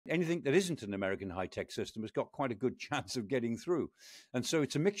anything that isn't an American high-tech system has got quite a good chance of getting through. And so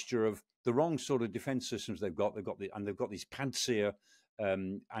it's a mixture of the wrong sort of defense systems they've got these Pantsir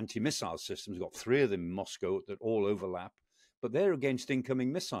anti-missile systems. They've got 3 of them in Moscow that all overlap, but they're against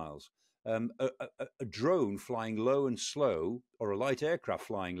incoming missiles. A drone flying low and slow, or a light aircraft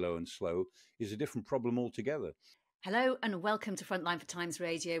flying low and slow, is a different problem altogether. Hello and welcome to Frontline for Times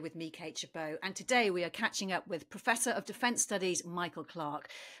Radio with me, Kate Chabot. And today we are catching up with Professor of Defence Studies, Michael Clarke.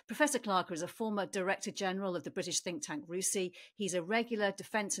 Professor Clarke is a former Director General of the British think tank RUSI. He's a regular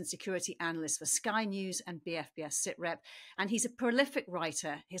defence and security analyst for Sky News and BFBS SITREP. And he's a prolific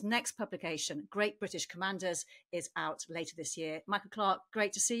writer. His next publication, Great British Commanders, is out later this year. Michael Clarke,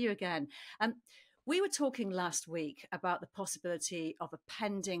 great to see you again. We were talking last week about the possibility of a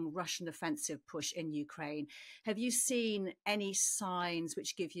pending Russian offensive push in Ukraine. Have you seen any signs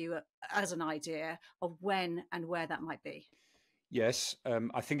which give you as an idea of when and where that might be? Yes,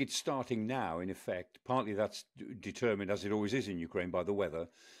 I think it's starting now, in effect. Partly that's determined, as it always is in Ukraine, by the weather.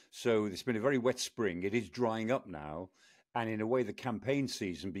 So it's been a very wet spring. It is drying up now. And in a way, the campaign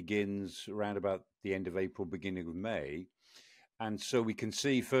season begins around about the end of April, beginning of May. And so we can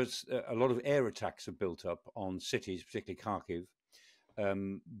see first a lot of air attacks are built up on cities, particularly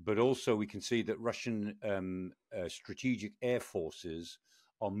Kharkiv. But also we can see that Russian strategic air forces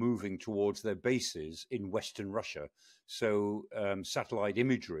are moving towards their bases in Western Russia. So satellite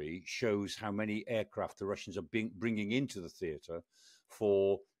imagery shows how many aircraft the Russians are bringing into the theatre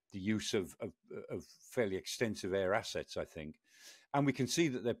for the use of fairly extensive air assets, I think. And we can see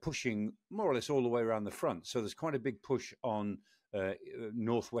that they're pushing more or less all the way around the front. So there's quite a big push on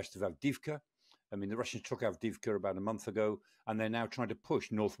northwest of Avdiivka. I mean, the Russians took Avdiivka about a month ago, and they're now trying to push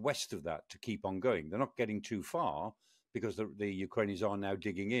northwest of that to keep on going. They're not getting too far because the Ukrainians are now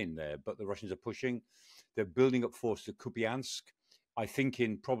digging in there, but the Russians are pushing. They're building up forces at Kupiansk, I think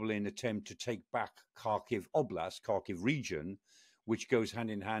probably in an attempt to take back Kharkiv Oblast, Kharkiv region, which goes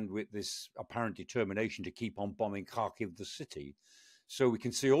hand in hand with this apparent determination to keep on bombing Kharkiv, the city. So we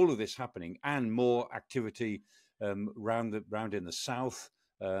can see all of this happening and more activity round in the south.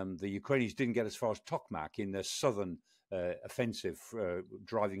 The Ukrainians didn't get as far as Tokmak in their southern offensive,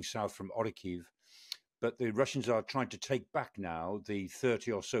 driving south from Orikhiv. But the Russians are trying to take back now the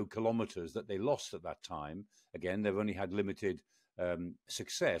 30 or so kilometers that they lost at that time. Again, they've only had limited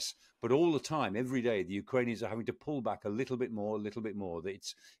success, but all the time, every day, the Ukrainians are having to pull back a little bit more.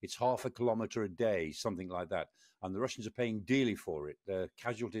 It's half a kilometer a day, something like that. And the Russians are paying dearly for it. The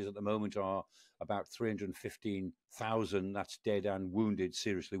casualties at the moment are about 315,000. That's dead and wounded,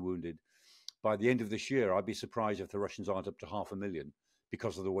 seriously wounded. By the end of this year, I'd be surprised if the Russians aren't up to 500,000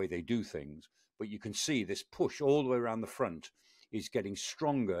 because of the way they do things. But you can see this push all the way around the front is getting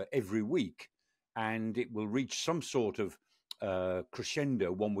stronger every week, and it will reach some sort of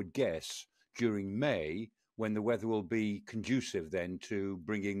crescendo, one would guess, during May, when the weather will be conducive then to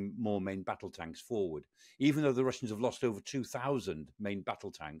bringing more main battle tanks forward. Even though the Russians have lost over 2,000 main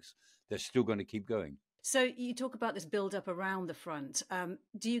battle tanks, they're still going to keep going. So you talk about this build-up around the front.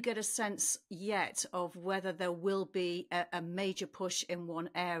 Do you get a sense yet of whether there will be a major push in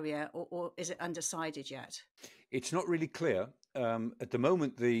one area, or is it undecided yet? It's not really clear. At the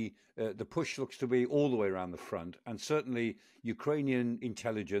moment, the push looks to be all the way around the front, and certainly Ukrainian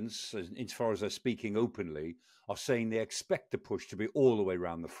intelligence, as far as they're speaking openly, are saying they expect the push to be all the way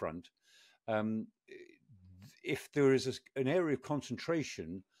around the front. If there is an area of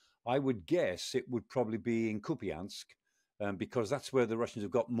concentration, I would guess it would probably be in Kupiansk, because that's where the Russians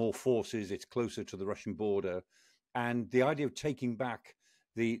have got more forces. It's closer to the Russian border, and the idea of taking back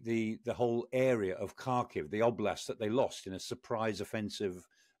the whole area of Kharkiv, the oblast that they lost in a surprise offensive,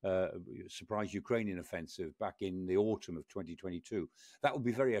 surprise Ukrainian offensive back in the autumn of 2022, that would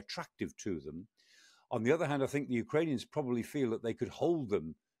be very attractive to them. On the other hand, I think the Ukrainians probably feel that they could hold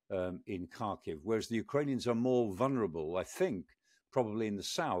them in Kharkiv, whereas the Ukrainians are more vulnerable, I think, probably in the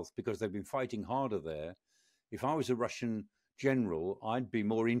south, because they've been fighting harder there. If I was a Russian general, I'd be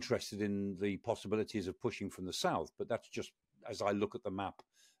more interested in the possibilities of pushing from the south, but that's just as I look at the map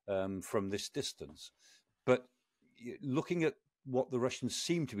from this distance. But looking at what the Russians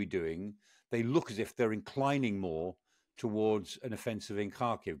seem to be doing, they look as if they're inclining more towards an offensive in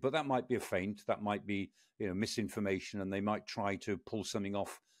Kharkiv. But that might be a feint, that might be misinformation, and they might try to pull something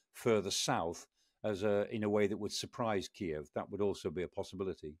off further south in a way that would surprise Kiev. That would also be a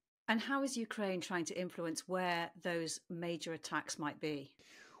possibility. And how is Ukraine trying to influence where those major attacks might be?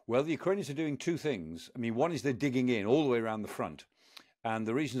 Well, the Ukrainians are doing two things. I mean, one is they're digging in all the way around the front. And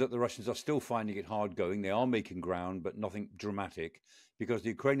the reason that the Russians are still finding it hard going, they are making ground, but nothing dramatic, because the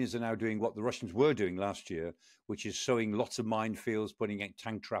Ukrainians are now doing what the Russians were doing last year, which is sowing lots of minefields, putting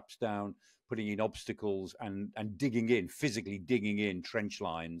tank traps down, putting in obstacles, and digging in, physically digging in trench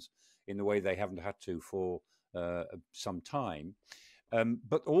lines in the way they haven't had to for some time.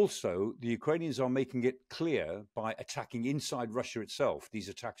 But also, the Ukrainians are making it clear by attacking inside Russia itself, these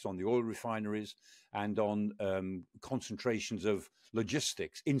attacks on the oil refineries and on concentrations of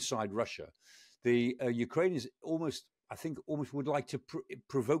logistics inside Russia. The Ukrainians almost would like to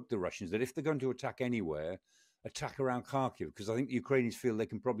provoke the Russians that if they're going to attack anywhere, attack around Clarke, because I think the Ukrainians feel they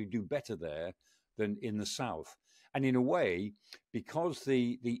can probably do better there than in the south. And in a way, because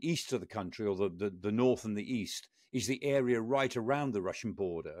the east of the country, or the north and the east, is the area right around the Russian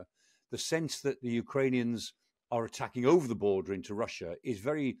border, the sense that the Ukrainians are attacking over the border into Russia is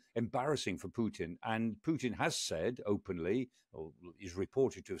very embarrassing for Putin. And Putin has said openly, or is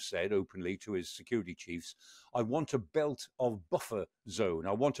reported to have said openly to his security chiefs, I want a belt of buffer zone.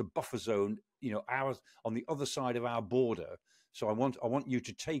 I want a buffer zone, ours on the other side of our border. So I want you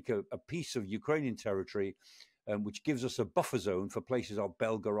to take a piece of Ukrainian territory, which gives us a buffer zone for places like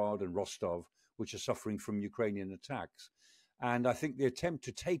Belgorod and Rostov, which are suffering from Ukrainian attacks. And I think the attempt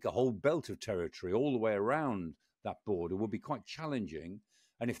to take a whole belt of territory all the way around that border will be quite challenging.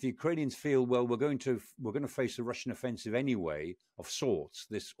 And if the Ukrainians feel, well, we're going to face a Russian offensive anyway, of sorts,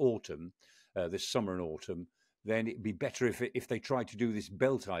 this autumn, this summer and autumn, then it'd be better if they try to do this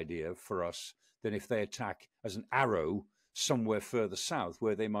belt idea for us than if they attack as an arrow somewhere further south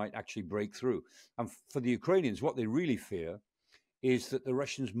where they might actually break through. And for the Ukrainians, what they really fear is that the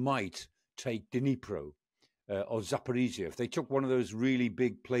Russians might take Dnipro or Zaporizhia. If they took one of those really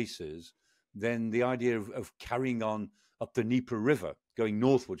big places, then the idea of carrying on up the Dnieper River, going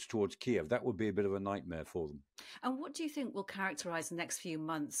northwards towards Kiev, that would be a bit of a nightmare for them. And what do you think will characterise the next few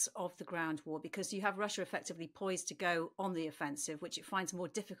months of the ground war? Because you have Russia effectively poised to go on the offensive, which it finds more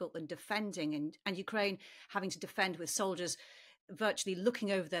difficult than defending, and Ukraine having to defend with soldiers virtually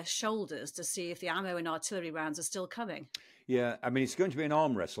looking over their shoulders to see if the ammo and artillery rounds are still coming. Yeah, I mean, it's going to be an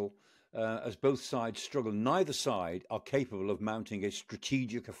arm wrestle as both sides struggle. Neither side are capable of mounting a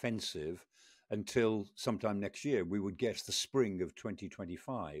strategic offensive until sometime next year. We would guess the spring of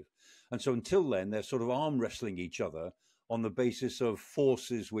 2025. And so until then, they're sort of arm wrestling each other on the basis of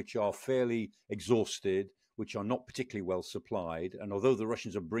forces which are fairly exhausted, which are not particularly well supplied. And although the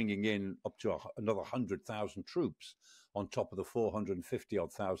Russians are bringing in up to another 100,000 troops on top of the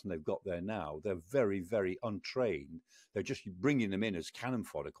 450-odd thousand they've got there now, they're very, very untrained. They're just bringing them in as cannon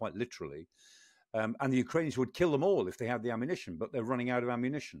fodder, quite literally. And the Ukrainians would kill them all if they had the ammunition, but they're running out of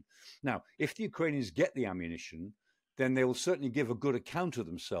ammunition. Now, if the Ukrainians get the ammunition, then they will certainly give a good account of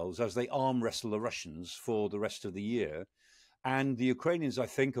themselves as they arm wrestle the Russians for the rest of the year. And the Ukrainians, I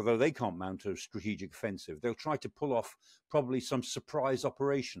think, although they can't mount a strategic offensive, they'll try to pull off probably some surprise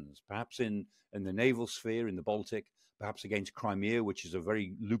operations, perhaps in the naval sphere, in the Baltic, perhaps against Crimea, which is a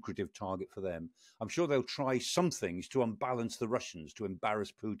very lucrative target for them. I'm sure they'll try some things to unbalance the Russians, to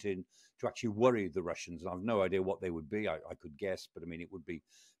embarrass Putin, to actually worry the Russians. And I've no idea what they would be. I could guess, but I mean, it would be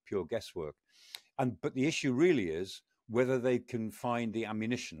pure guesswork. But the issue really is whether they can find the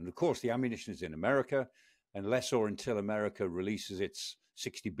ammunition. And of course, the ammunition is in America, unless or until America releases its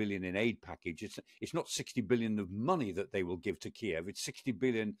 60 billion in aid package. It's not 60 billion of money that they will give to Kiev. It's 60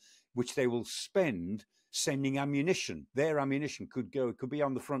 billion which they will spend sending ammunition. Their ammunition could be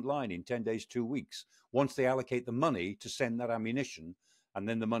on the front line in 10 days, 2 weeks, once they allocate the money to send that ammunition, and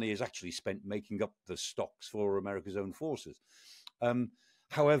then the money is actually spent making up the stocks for America's own forces.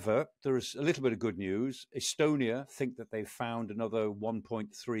 However, there is a little bit of good news. Estonia think that they've found another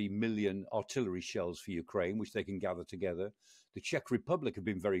 1.3 million artillery shells for Ukraine, which they can gather together. The Czech Republic have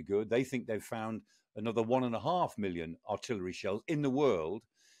been very good. They think they've found another 1.5 million artillery shells in the world.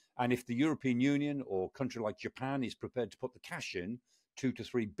 And if the European Union or a country like Japan is prepared to put the cash in, $2 to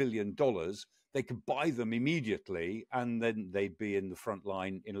 $3 billion, they could buy them immediately, and then they'd be in the front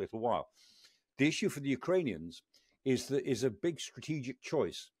line in a little while. The issue for the Ukrainians is a big strategic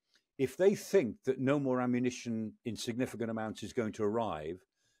choice. If they think that no more ammunition in significant amounts is going to arrive,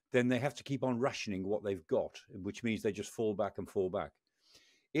 then they have to keep on rationing what they've got, which means they just fall back and fall back.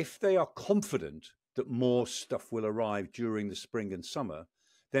 If they are confident that more stuff will arrive during the spring and summer,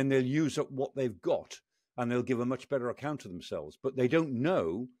 then they'll use up what they've got and they'll give a much better account of themselves. But they don't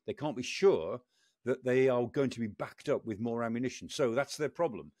know, they can't be sure that they are going to be backed up with more ammunition. So that's their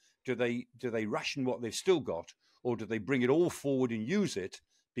problem. Do they ration what they've still got, or do they bring it all forward and use it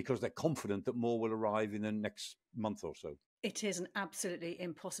because they're confident that more will arrive in the next month or so? It is an absolutely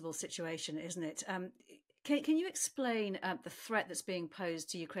impossible situation, isn't it? Can you explain the threat that's being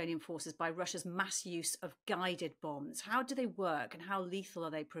posed to Ukrainian forces by Russia's mass use of guided bombs? How do they work and how lethal are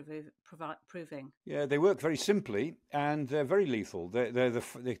they proving? Yeah, they work very simply and they're very lethal. They're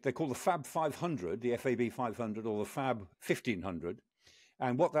called the Fab 500, the FAB 500 or the Fab 1500.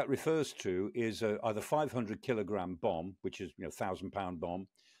 And what that refers to is either 500 kilogram bomb, which is 1,000-pound bomb,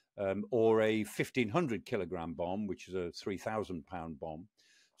 or a 1,500 kilogram bomb, which is a 3,000-pound bomb.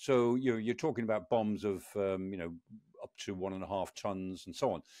 So you're talking about bombs of up to 1.5 tons and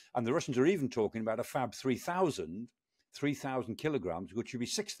so on. And the Russians are even talking about a Fab 3,000 kilograms, which would be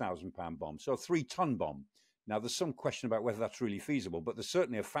 6,000-pound bomb, so a 3-ton bomb. Now, there's some question about whether that's really feasible, but there's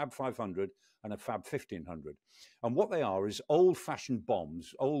certainly a Fab 500 and a Fab 1500. And what they are is old-fashioned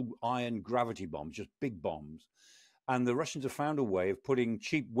bombs, old iron gravity bombs, just big bombs. And the Russians have found a way of putting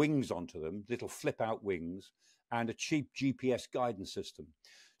cheap wings onto them, little flip-out wings, and a cheap GPS guidance system.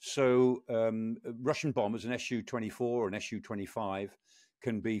 So Russian bombers, an Su-24 or an Su-25,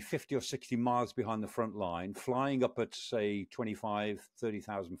 can be 50 or 60 miles behind the front line, flying up at, say, 25,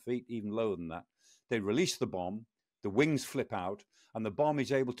 30,000 feet, even lower than that. They release the bomb, the wings flip out, and the bomb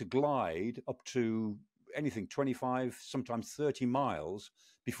is able to glide up to anything 25, sometimes 30 miles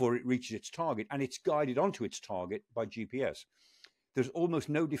before it reaches its target, and it's guided onto its target by GPS. There's almost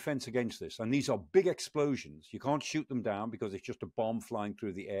no defense against this, and these are big explosions. You can't shoot them down because it's just a bomb flying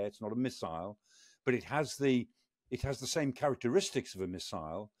through the air. It's not a missile, but it has the same characteristics of a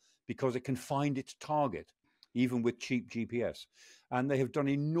missile because it can find its target, even with cheap GPS. And they have done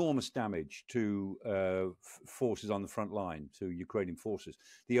enormous damage to forces on the front line, to Ukrainian forces.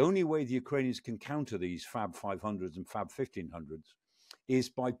 The only way the Ukrainians can counter these Fab 500s and Fab 1500s is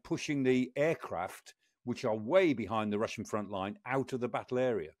by pushing the aircraft, which are way behind the Russian front line, out of the battle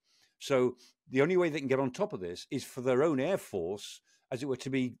area. So the only way they can get on top of this is for their own air force, as it were, to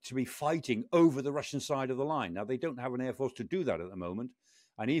be fighting over the Russian side of the line. Now, they don't have an air force to do that at the moment.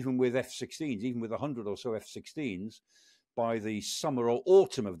 And even with F-16s, even with 100 or so F-16s, by the summer or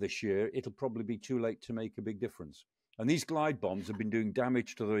autumn of this year, it'll probably be too late to make a big difference. And these glide bombs have been doing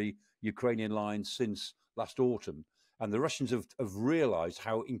damage to the Ukrainian lines since last autumn. And the Russians have realized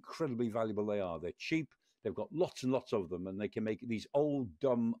how incredibly valuable they are. They're cheap. They've got lots and lots of them, and they can make these old,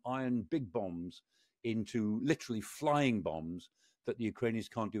 dumb, iron big bombs into literally flying bombs that the Ukrainians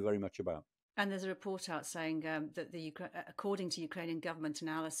can't do very much about. And there's a report out saying that according to Ukrainian government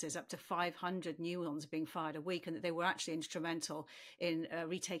analysis, up to 500 new ones are being fired a week, and that they were actually instrumental in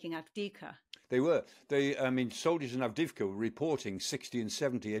retaking Avdiivka. They were. Soldiers in Avdiivka were reporting 60 and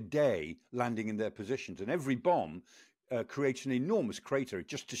 70 a day landing in their positions, and every bomb creates an enormous crater. It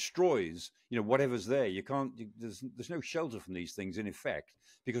just destroys, whatever's there. You can't. There's no shelter from these things in effect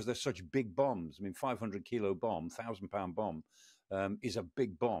because they're such big bombs. 500-kilo bomb, 1,000-pound bomb. Is a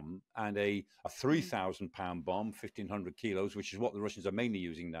big bomb, and a 3,000-pound bomb, 1,500 kilos, which is what the Russians are mainly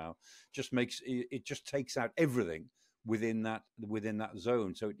using now, just takes out everything within that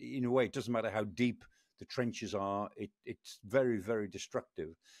zone. So in a way, it doesn't matter how deep the trenches are. It's very, very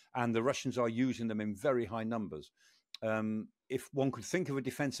destructive, and the Russians are using them in very high numbers. If one could think of a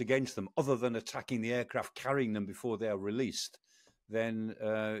defense against them other than attacking the aircraft carrying them before they are released, then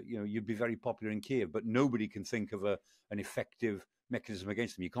you'd be very popular in Kiev. But nobody can think of an effective mechanism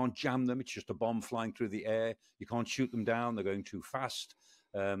against them. You can't jam them. It's just a bomb flying through the air. You can't shoot them down. They're going too fast.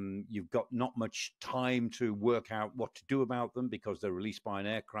 You've got not much time to work out what to do about them because they're released by an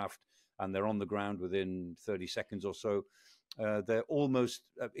aircraft and they're on the ground within 30 seconds or so. They're almost,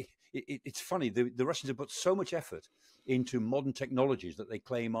 it's funny, the Russians have put so much effort into modern technologies that they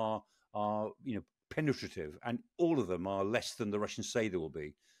claim are penetrative, and all of them are less than the Russians say they will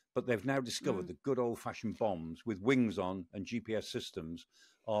be. But they've now discovered that good old-fashioned bombs with wings on and GPS systems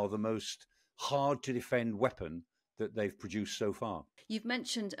are the most hard-to-defend weapon that they've produced so far. You've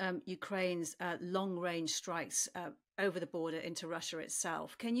mentioned Ukraine's long-range strikes over the border into Russia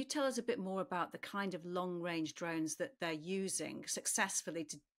itself. Can you tell us a bit more about the kind of long-range drones that they're using successfully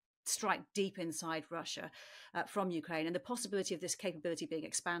to strike deep inside Russia from Ukraine, and the possibility of this capability being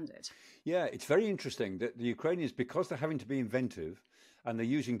expanded? Yeah, it's very interesting that the Ukrainians, because they're having to be inventive, and they're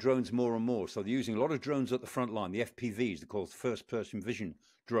using drones more and more. So they're using a lot of drones at the front line, the FPVs, they're called first-person vision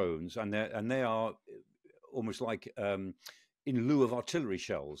drones, and they are almost like in lieu of artillery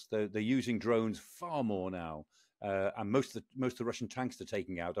shells. They're using drones far more now, and most of the Russian tanks they're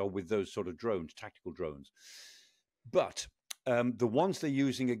taking out are with those sort of drones, tactical drones. But the ones they're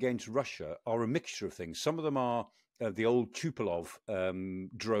using against Russia are a mixture of things. Some of them are the old Tupolev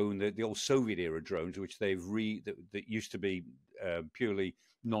drone, the old Soviet-era drones, which that used to be purely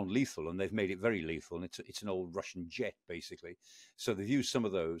non-lethal, and they've made it very lethal. And it's an old Russian jet, basically. So they've used some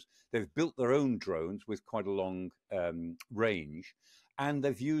of those. They've built their own drones with quite a long range, and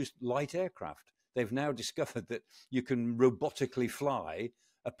they've used light aircraft. They've now discovered that you can robotically fly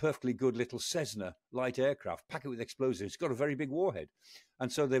a perfectly good little Cessna light aircraft, pack it with explosives. It's got a very big warhead.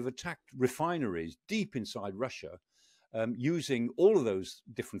 And so they've attacked refineries deep inside Russia using all of those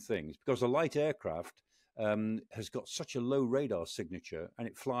different things, because a light aircraft has got such a low radar signature, and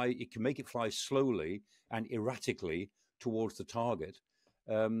it can make it fly slowly and erratically towards the target.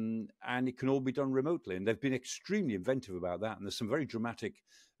 And it can all be done remotely. And they've been extremely inventive about that. And there's some very dramatic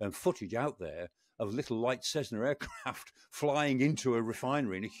footage out there of little light Cessna aircraft flying into a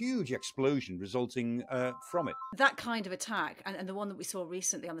refinery and a huge explosion resulting from it. That kind of attack, and the one that we saw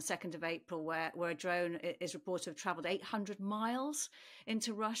recently on the 2nd of April, where a drone is reported to have travelled 800 miles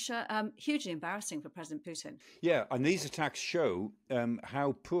into Russia, hugely embarrassing for President Putin. Yeah, and these attacks show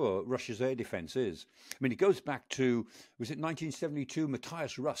how poor Russia's air defence is. I mean, it goes back to, was it 1972?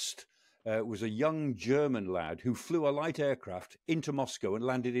 Matthias Rust was a young German lad who flew a light aircraft into Moscow and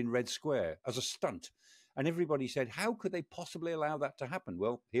landed in Red Square as a stunt. And everybody said, how could they possibly allow that to happen?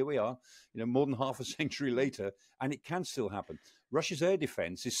 Well, here we are, more than half a century later, and it can still happen. Russia's air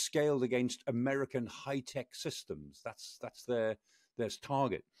defense is scaled against American high-tech systems. That's their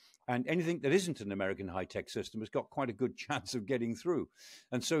target. And anything that isn't an American high-tech system has got quite a good chance of getting through.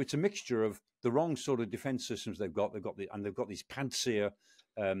 And so it's a mixture of the wrong sort of defense systems they've got. They've got these Pantsir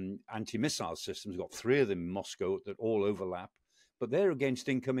anti-missile systems. They've got 3 of them in Moscow that all overlap, but they're against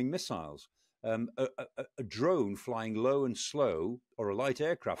incoming missiles. A drone flying low and slow, or a light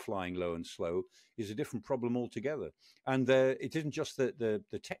aircraft flying low and slow, is a different problem altogether. And it isn't just the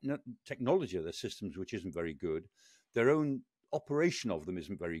technology of the systems which isn't very good. Their own operation of them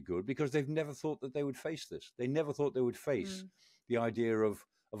isn't very good, because they've never thought that they would face this. They never thought they would face the idea of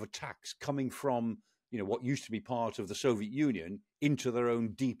attacks coming from what used to be part of the Soviet Union into their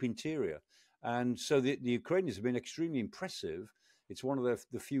own deep interior. And so the Ukrainians have been extremely impressive. It's one of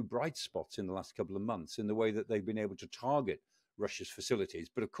the few bright spots in the last couple of months in the way that they've been able to target Russia's facilities.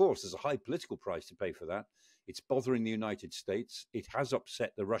 But of course, there's a high political price to pay for that. It's bothering the United States. It has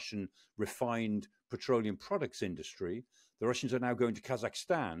upset the Russian refined petroleum products industry. The Russians are now going to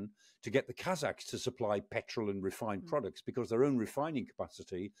Kazakhstan to get the Kazakhs to supply petrol and refined products, because their own refining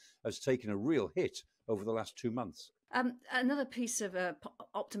capacity has taken a real hit over the last 2 months. Another piece of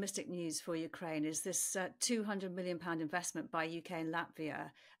optimistic news for Ukraine is this £200 million investment by UK and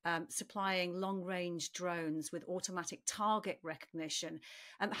Latvia, supplying long-range drones with automatic target recognition.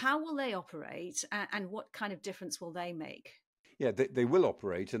 How will they operate, and what kind of difference will they make? Yeah, they will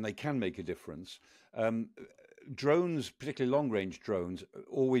operate, and they can make a difference. Drones, particularly long-range drones,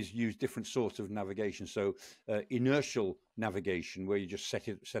 always use different sorts of navigation. So inertial navigation, where you just set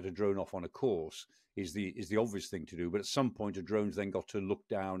a drone off on a course, is the obvious thing to do. But at some point, a drone's then got to look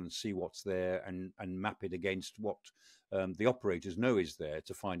down and see what's there and map it against what the operators know is there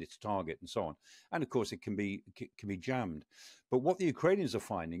to find its target and so on. And of course, it can be jammed. But what the Ukrainians are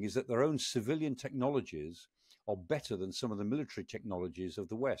finding is that their own civilian technologies are better than some of the military technologies of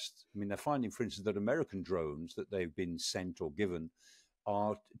the West. I mean, they're finding, for instance, that American drones that they've been sent or given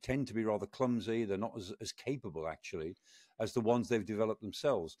tend to be rather clumsy. They're not as capable, actually, as the ones they've developed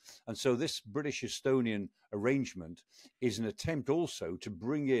themselves. And so this British-Estonian arrangement is an attempt also to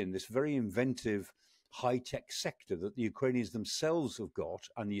bring in this very inventive high-tech sector that the Ukrainians themselves have got,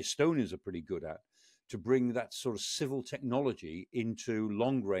 and the Estonians are pretty good at, to bring that sort of civil technology into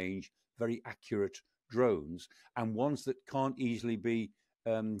long-range, very accurate drones, and ones that can't easily be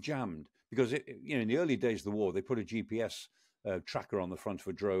jammed. Because in the early days of the war, they put a GPS tracker on the front of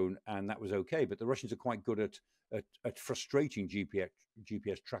a drone, and that was okay. But the Russians are quite good at frustrating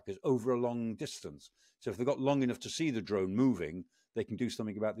GPS trackers over a long distance. So if they've got long enough to see the drone moving, they can do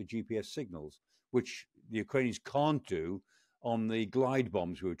something about the GPS signals, which the Ukrainians can't do on the glide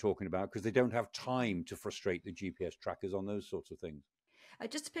bombs we were talking about, because they don't have time to frustrate the GPS trackers on those sorts of things.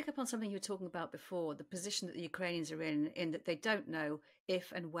 Just to pick up on something you were talking about before, the position that the Ukrainians are in that they don't know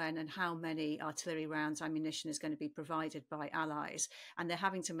if and when and how many artillery rounds, ammunition is going to be provided by allies. And they're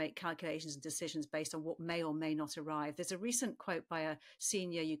having to make calculations and decisions based on what may or may not arrive. There's a recent quote by a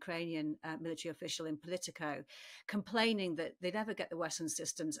senior Ukrainian military official in Politico complaining that they never get the Western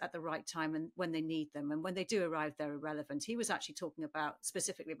systems at the right time and when they need them. And when they do arrive, they're irrelevant. He was actually talking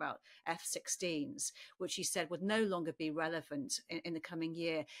specifically about F-16s, which he said would no longer be relevant in the coming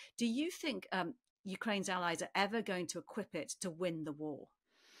year. Do you think Ukraine's allies are ever going to equip it to win the war?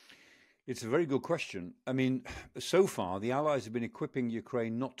 It's a very good question. I mean, so far, the Allies have been equipping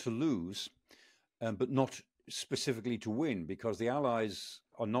Ukraine not to lose, but not specifically to win, because the Allies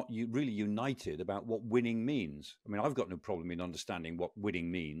are not really united about what winning means. I mean, I've got no problem in understanding what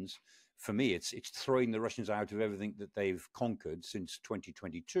winning means. For me, it's throwing the Russians out of everything that they've conquered since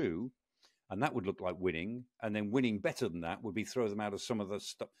 2022, and that would look like winning. And then winning better than that would be throw them out of some of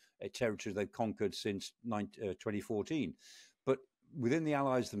the territories they've conquered since 2014. But within the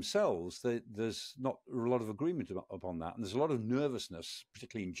Allies themselves, there's not a lot of agreement upon that. And there's a lot of nervousness,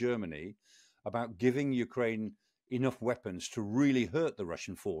 particularly in Germany, about giving Ukraine enough weapons to really hurt the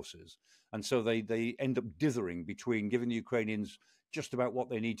Russian forces. And so they end up dithering between giving the Ukrainians just about what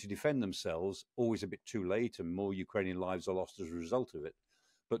they need to defend themselves, always a bit too late, and more Ukrainian lives are lost as a result of it,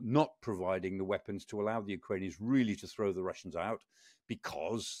 but not providing the weapons to allow the Ukrainians really to throw the Russians out,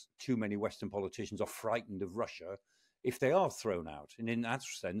 because too many Western politicians are frightened of Russia if they are thrown out. And in that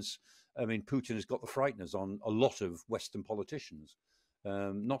sense, I mean, Putin has got the frighteners on a lot of Western politicians.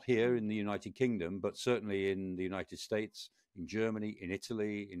 Not here in the United Kingdom, but certainly in the United States, in Germany, in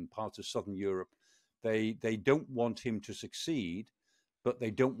Italy, in parts of Southern Europe. They don't want him to succeed, but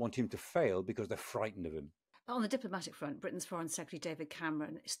they don't want him to fail because they're frightened of him. On the diplomatic front, Britain's Foreign Secretary David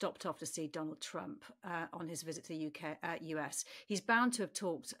Cameron stopped off to see Donald Trump on his visit to the US. He's bound to have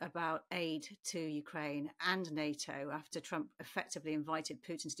talked about aid to Ukraine and NATO after Trump effectively invited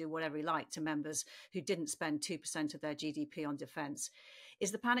Putin to do whatever he liked to members who didn't spend 2% of their GDP on defence.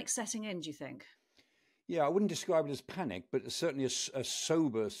 Is the panic setting in, do you think? Yeah, I wouldn't describe it as panic, but it's certainly a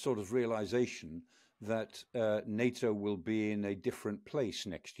sober sort of realization that NATO will be in a different place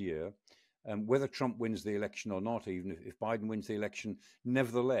next year. Whether Trump wins the election or not, even if Biden wins the election,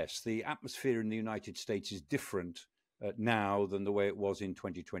 nevertheless, the atmosphere in the United States is different now than the way it was in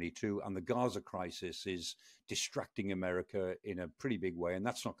 2022. And the Gaza crisis is distracting America in a pretty big way. And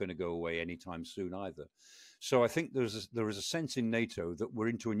that's not going to go away anytime soon either. So I think there is a sense in NATO that we're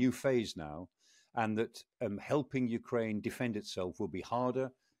into a new phase now, and that helping Ukraine defend itself will be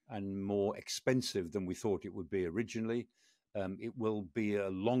harder and more expensive than we thought it would be originally. It will be a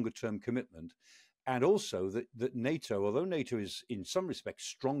longer-term commitment. And also that NATO, although NATO is in some respects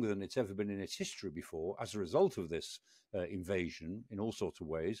stronger than it's ever been in its history before as a result of this invasion in all sorts of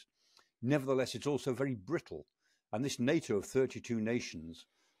ways, nevertheless, it's also very brittle. And this NATO of 32 nations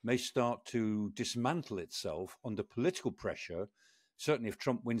may start to dismantle itself under political pressure. Certainly if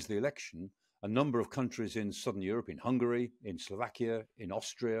Trump wins the election, a number of countries in Southern Europe, in Hungary, in Slovakia, in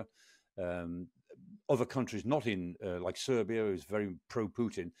Austria, other countries not in, like Serbia, who's very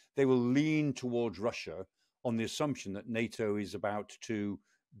pro-Putin, they will lean towards Russia on the assumption that NATO is about to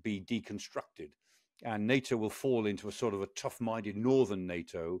be deconstructed. And NATO will fall into a sort of a tough-minded northern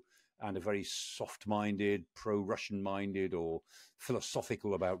NATO and a very soft-minded, pro-Russian-minded or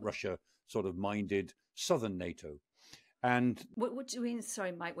philosophical about Russia sort of minded southern NATO. And what do you mean,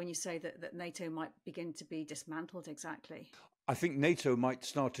 sorry, Mike, when you say that NATO might begin to be dismantled exactly? I think NATO might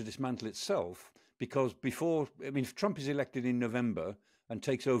start to dismantle itself because if Trump is elected in November and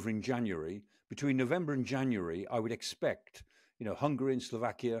takes over in January, between November and January, I would expect, Hungary and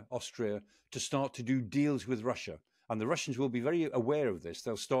Slovakia, Austria, to start to do deals with Russia. And the Russians will be very aware of this.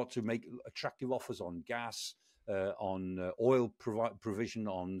 They'll start to make attractive offers on gas, on oil provision,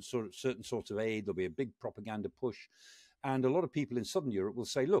 on certain sorts of aid. There'll be a big propaganda push. And a lot of people in Southern Europe will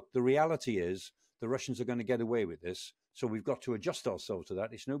say, look, the reality is the Russians are going to get away with this. So we've got to adjust ourselves to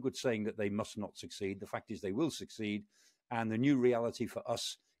that. It's no good saying that they must not succeed. The fact is they will succeed. And the new reality for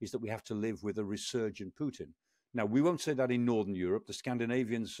us is that we have to live with a resurgent Putin. Now, we won't say that in Northern Europe. The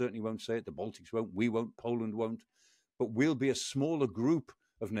Scandinavians certainly won't say it. The Baltics won't. We won't. Poland won't. But we'll be a smaller group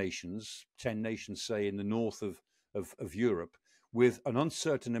of nations, 10 nations, say, in the north of Europe, with an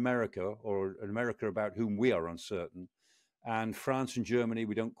uncertain America, or an America about whom we are uncertain. And France and Germany,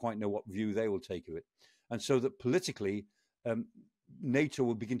 we don't quite know what view they will take of it. And so that politically, NATO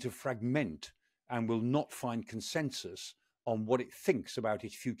will begin to fragment and will not find consensus on what it thinks about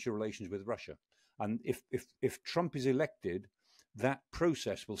its future relations with Russia. And if Trump is elected, that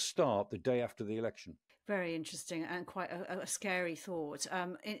process will start the day after the election. Very interesting and quite a scary thought.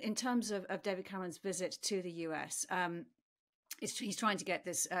 In terms of David Cameron's visit to the US, he's trying to get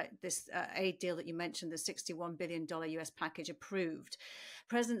this aid deal that you mentioned, the $61 billion US package, approved.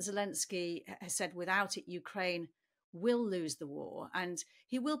 President Zelensky has said without it, Ukraine will lose the war. And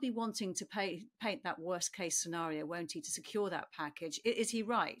he will be wanting to paint that worst case scenario, won't he, to secure that package. Is he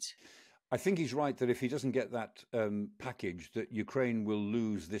right? I think he's right that if he doesn't get that package, that Ukraine will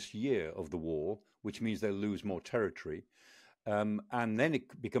lose this year of the war, which means they'll lose more territory. And then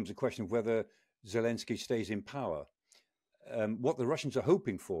it becomes a question of whether Zelensky stays in power. What the Russians are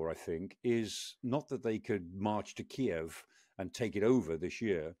hoping for, I think, is not that they could march to Kiev and take it over this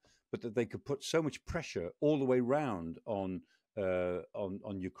year, but that they could put so much pressure all the way round on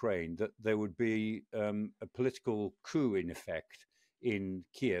Ukraine that there would be a political coup in effect in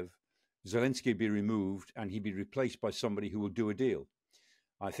Kiev. Zelensky would be removed and he'd be replaced by somebody who will do a deal.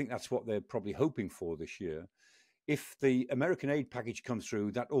 I think that's what they're probably hoping for this year. If the American aid package comes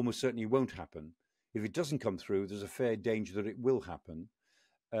through, that almost certainly won't happen. If it doesn't come through, there's a fair danger that it will happen.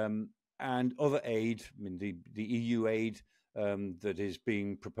 And other aid, I mean, the EU aid that is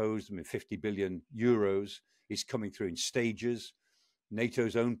being proposed, I mean, 50 billion euros is coming through in stages.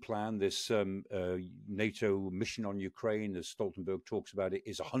 NATO's own plan, this NATO mission on Ukraine, as Stoltenberg talks about it,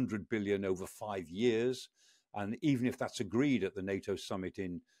 is 100 billion over 5 years. And even if that's agreed at the NATO summit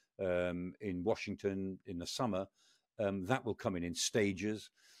in Washington in the summer, that will come in stages.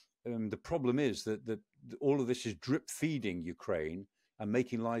 The problem is that all of this is drip feeding Ukraine and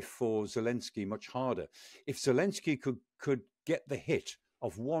making life for Zelensky much harder. If Zelensky could get the hit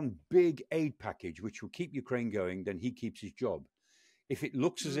of one big aid package, which will keep Ukraine going, then he keeps his job. If it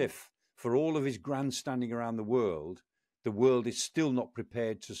looks as if, for all of his grandstanding around the world is still not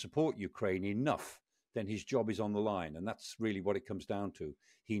prepared to support Ukraine enough, then his job is on the line. And that's really what it comes down to.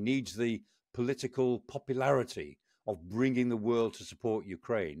 He needs the political popularity of bringing the world to support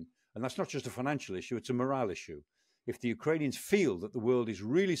Ukraine. And that's not just a financial issue, it's a morale issue. If the Ukrainians feel that the world is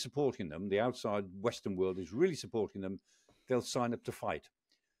really supporting them, the outside Western world is really supporting them, they'll sign up to fight.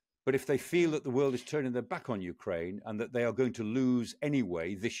 But if they feel that the world is turning their back on Ukraine and that they are going to lose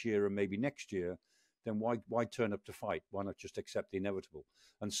anyway this year and maybe next year, then why turn up to fight? Why not just accept the inevitable?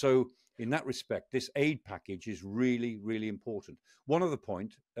 And so in that respect, this aid package is really, really important. One other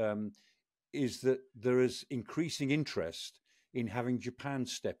point is that there is increasing interest in having Japan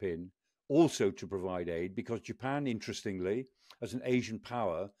step in also to provide aid, because Japan, interestingly, as an Asian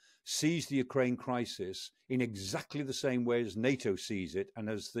power, sees the Ukraine crisis in exactly the same way as NATO sees it and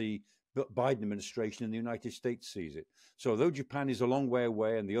as the Biden administration in the United States sees it. So although Japan is a long way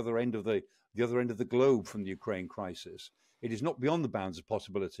away and the other end of the globe from the Ukraine crisis, it is not beyond the bounds of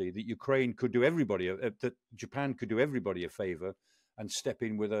possibility that Ukraine could do everybody, that Japan could do everybody a favor and step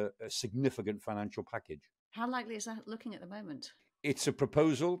in with a significant financial package. How likely is that looking at the moment? It's a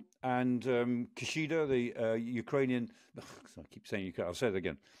proposal, and Kishida, the Ukrainian, I keep saying Ukraine, I'll say it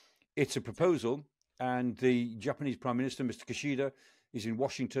again. It's a proposal, and the Japanese Prime Minister, Mr. Kishida, is in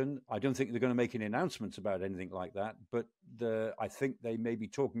Washington. I don't think they're going to make any announcements about anything like that, but I think they may be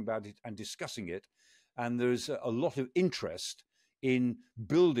talking about it and discussing it. And there's a lot of interest in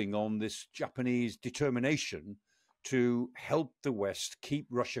building on this Japanese determination to help the West keep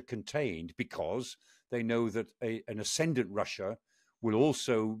Russia contained, because they know that an ascendant Russia will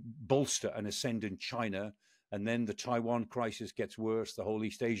also bolster an ascendant China. And then the Taiwan crisis gets worse, the whole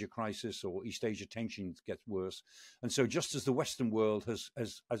East Asia crisis or East Asia tensions gets worse. And so just as the Western world has,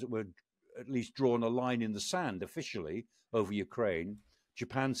 as it were, at least drawn a line in the sand officially over Ukraine,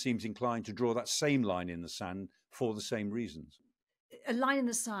 Japan seems inclined to draw that same line in the sand for the same reasons. A line in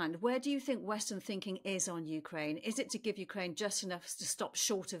the sand. Where do you think Western thinking is on Ukraine? Is it to give Ukraine just enough to stop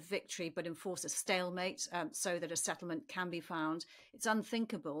short of victory but enforce a stalemate so that a settlement can be found? It's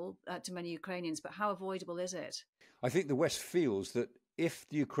unthinkable to many Ukrainians, but how avoidable is it? I think the West feels that if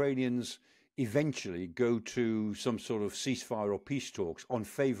the Ukrainians eventually go to some sort of ceasefire or peace talks on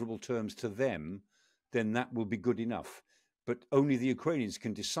favourable terms to them, then that will be good enough. But only the Ukrainians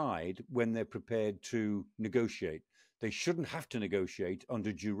can decide when they're prepared to negotiate. They shouldn't have to negotiate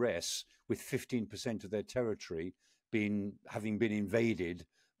under duress with 15% of their territory having been invaded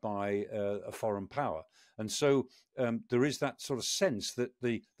by a foreign power. And so there is that sort of sense that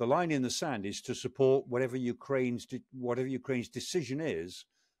the line in the sand is to support whatever Ukraine's decision is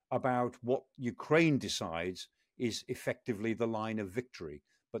about what Ukraine decides is effectively the line of victory.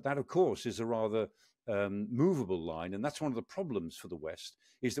 But that, of course, is a rather movable line. And that's one of the problems for the West,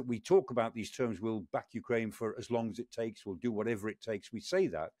 is that we talk about these terms, we'll back Ukraine for as long as it takes, we'll do whatever it takes. We say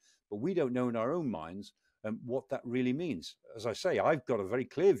that, but we don't know in our own minds what that really means. As I say, I've got a very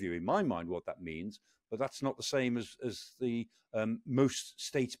clear view in my mind what that means, but that's not the same as the most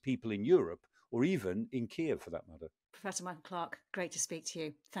statespeople in Europe, or even in Kiev for that matter. Professor Michael Clarke, great to speak to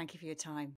you. Thank you for your time.